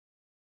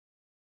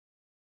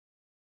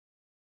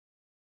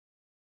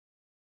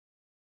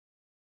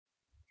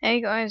Hey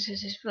guys,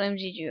 this is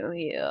Flimsy here,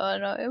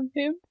 and I am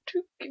here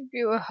to give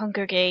you a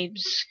Hunger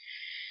Games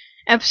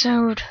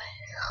episode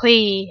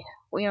 3.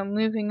 We are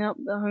moving up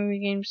the Hunger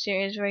Games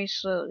series very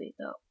slowly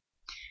though.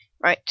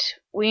 Right,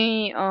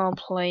 we are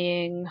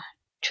playing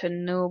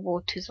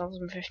Chernobyl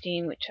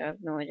 2015, which I have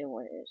no idea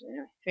what it is.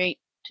 Anyway,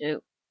 3,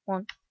 2,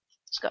 1,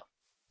 let's go.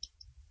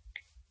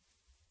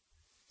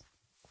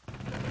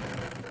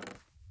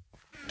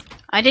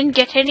 I didn't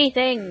get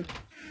anything!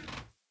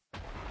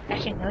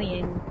 That's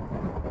annoying.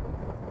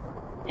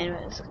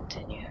 Anyway, let's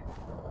continue.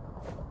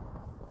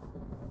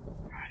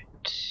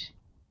 Right.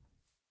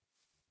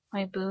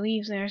 I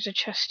believe there's a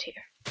chest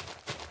here.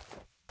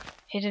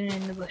 Hidden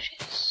in the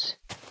bushes.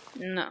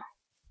 No.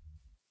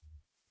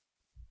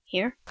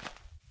 Here?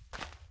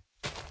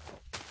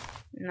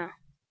 No.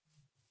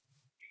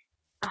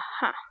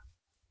 Aha.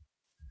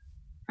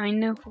 I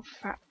know for a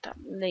fact that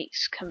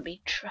lakes can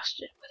be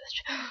trusted with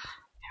it.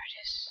 There it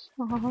is.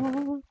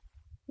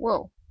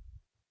 Whoa.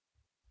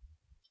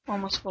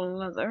 Almost full of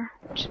leather,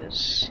 which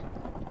is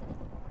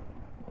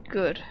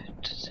good,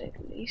 to say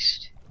the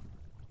least.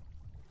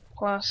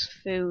 Plus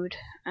food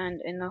and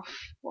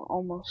enough will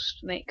almost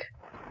make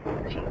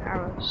a few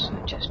arrows.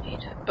 I just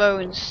need a bow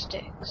and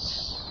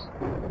sticks.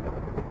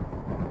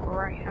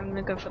 Right, I'm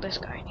gonna go for this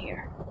guy in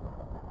here.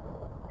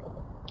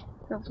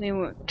 Hopefully it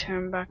won't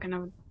turn back and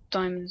have a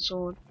diamond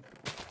sword.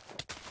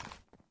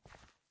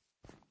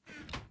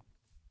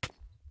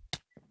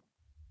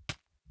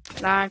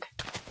 Lag.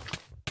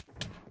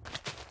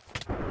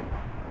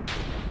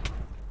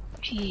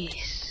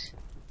 Jeez.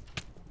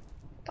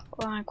 That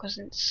lag was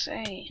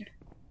insane.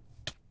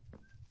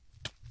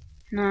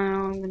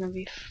 Now I'm gonna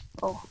be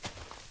oh.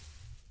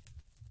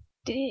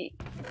 Did he?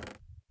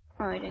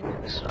 Oh, I didn't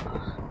have a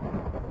star.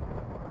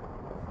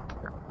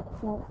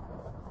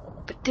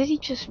 Well, but did he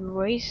just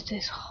waste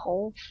his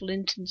whole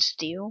flint and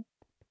steel?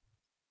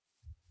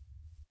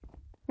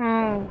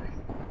 Oh.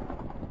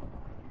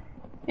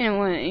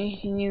 Anyway,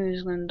 he knew he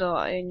was gonna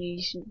die, and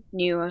he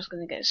knew I was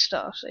gonna get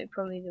stuff, so he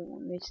probably didn't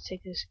want me to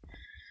take his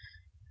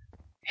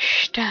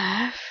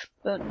staff.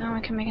 But now I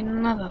can make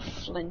another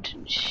flint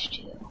and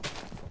steel.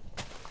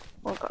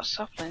 Oh, I got a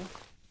sapling.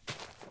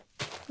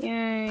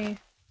 Yay!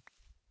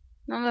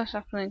 Another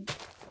sapling.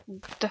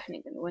 I'm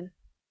definitely gonna win.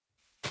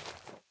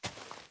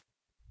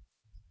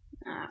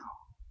 Now,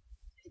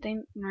 if they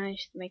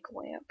manage to make a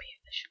way up here,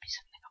 there should be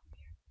something up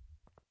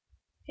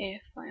here.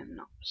 If I am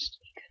not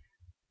mistaken.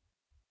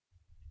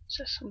 Is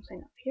there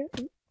something up here?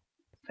 Ooh,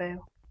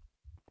 fail.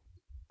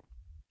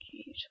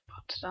 Jeez, I'm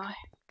about to die.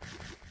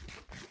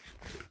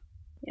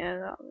 Yeah,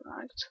 that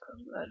lag took a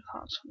load of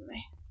hearts from me.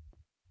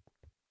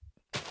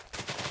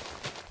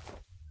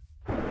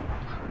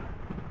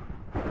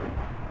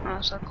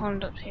 Oh, so I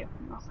climbed up here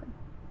for nothing.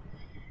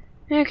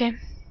 Okay.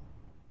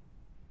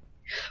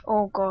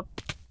 Oh god.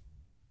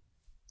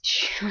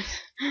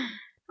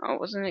 I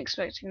wasn't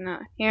expecting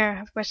that. Here, I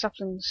have my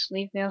saplings.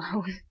 Leave me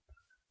alone.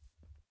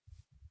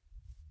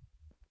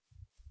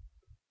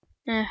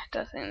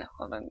 Don't think they're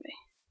following me.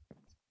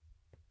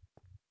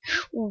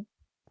 Ooh.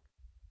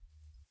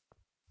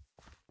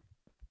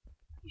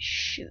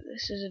 Shoot,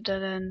 this is a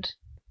dead end.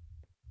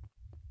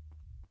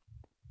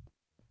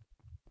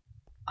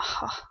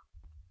 Aha.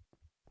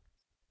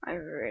 I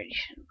really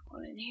shouldn't have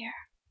gone in here.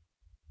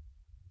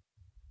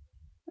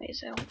 Wait,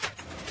 is that one?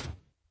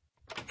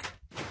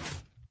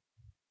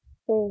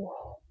 Oh.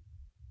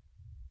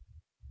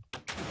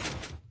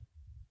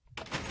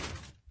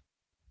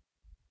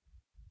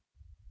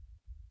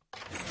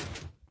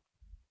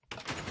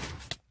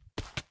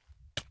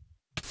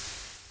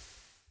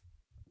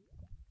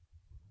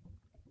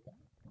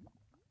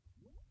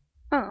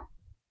 Oh.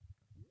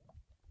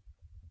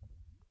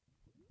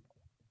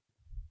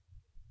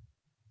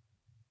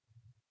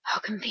 How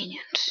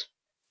convenient.